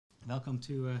Welcome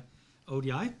to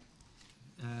ODI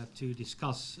to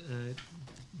discuss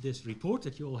this report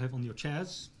that you all have on your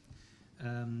chairs.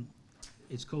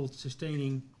 It's called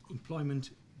Sustaining Employment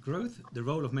Growth, the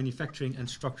Role of Manufacturing and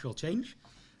Structural Change,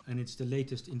 and it's the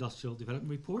latest industrial development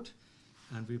report.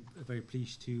 And we're very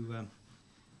pleased to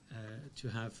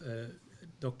have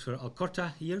Dr.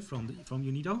 Alcorta here from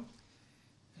UNIDO.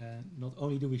 Not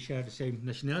only do we share the same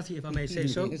nationality, if I may say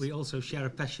so, we also share a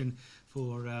passion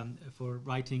for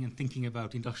writing and thinking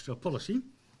about industrial policy.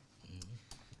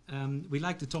 We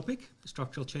like the topic,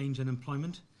 structural change and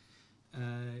employment.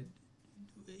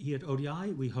 Here at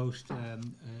ODI, we host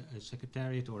a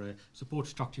secretariat or a support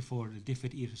structure for the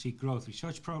DFID ESG Growth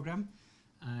Research Program.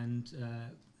 And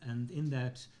in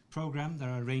that program, there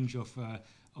are a range of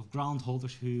grant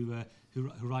holders who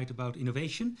write about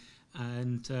innovation.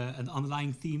 And an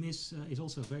underlying theme is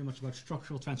also very much about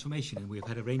structural transformation. And we've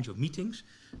had a range of meetings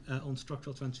on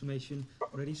structural transformation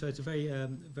already. So it's a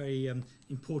very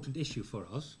important issue for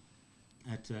us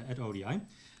at ODI.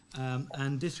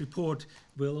 And this report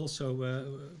will also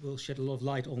will shed a lot of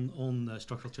light on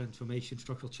structural transformation,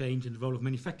 structural change, and the role of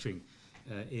manufacturing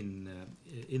in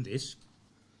this.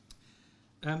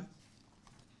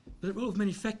 The role of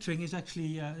manufacturing is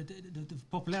actually the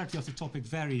popularity of the topic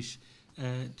varies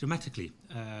dramatically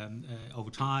over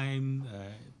time,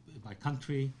 by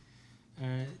country.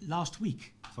 Last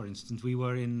week, for instance, we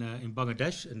were in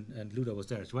Bangladesh, and Ludo was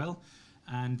there as well,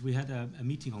 and we had a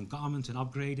meeting on garments and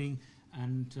upgrading,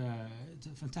 and it's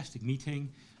a fantastic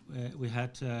meeting. We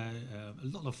had a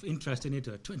lot of interest in it.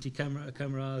 There were 20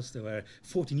 cameras, there were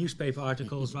 40 newspaper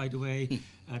articles right away,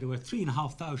 there were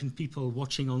 3,500 people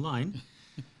watching online.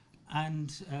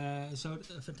 And so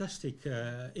a fantastic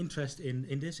interest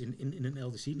in this, in an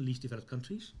LDC, in least developed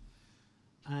countries.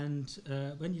 And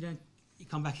when you then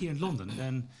come back here in London,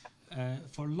 then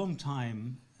for a long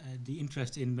time, the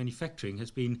interest in manufacturing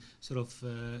has been sort of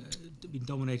been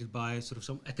dominated by sort of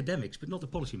some academics, but not the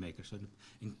policymakers. So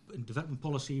in development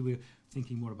policy, we're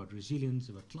thinking more about resilience,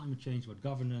 about climate change, about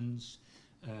governance,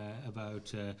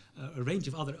 about a range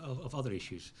of other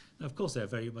issues. Now, of course, they're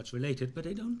very much related, but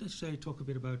they don't necessarily talk a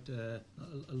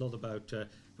lot about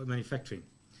manufacturing.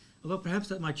 Although perhaps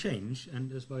that might change,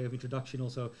 and as by way of introduction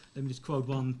also, let me just quote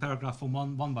one paragraph from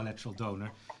one bilateral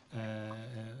donor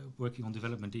working on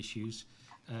development issues,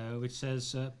 which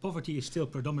says, poverty is still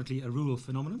predominantly a rural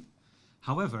phenomenon.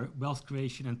 However, wealth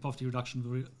creation and poverty reduction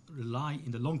will rely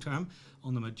in the long term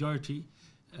on the majority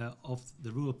of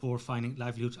the rural poor finding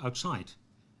livelihoods outside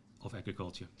of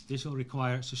agriculture. This will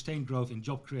require sustained growth in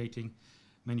job creating,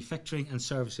 manufacturing and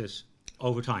services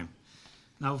over time.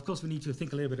 Now, of course, we need to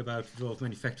think a little bit about the role of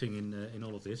manufacturing in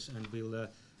all of this, and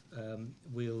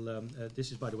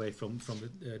this is, by the way, from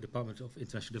the Department of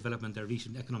International Development, their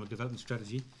recent economic development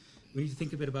strategy. We need to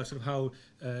think a bit about sort of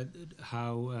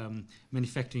how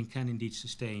manufacturing can indeed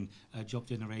sustain job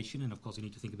generation, and of course, we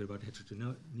need to think a bit about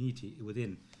heterogeneity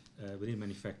within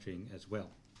manufacturing as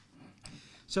well.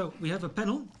 So we have a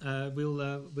panel. We'll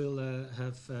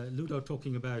have Ludo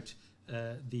talking about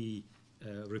the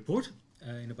report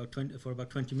for about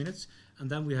 20 minutes, and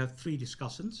then we have three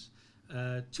discussants.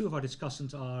 Two of our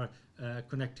discussants are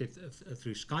connected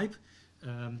through Skype.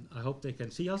 I hope they can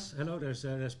see us. Hello,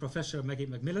 there's Professor Maggie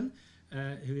Macmillan,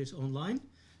 who is online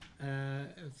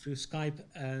through Skype,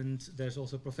 and there's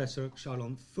also Professor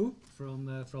Charlon Fu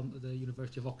from the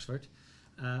University of Oxford.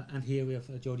 And here we have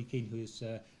Jodie Keane, who is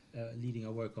leading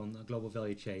our work on global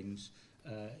value chains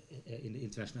in the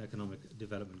International Economic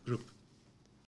Development Group.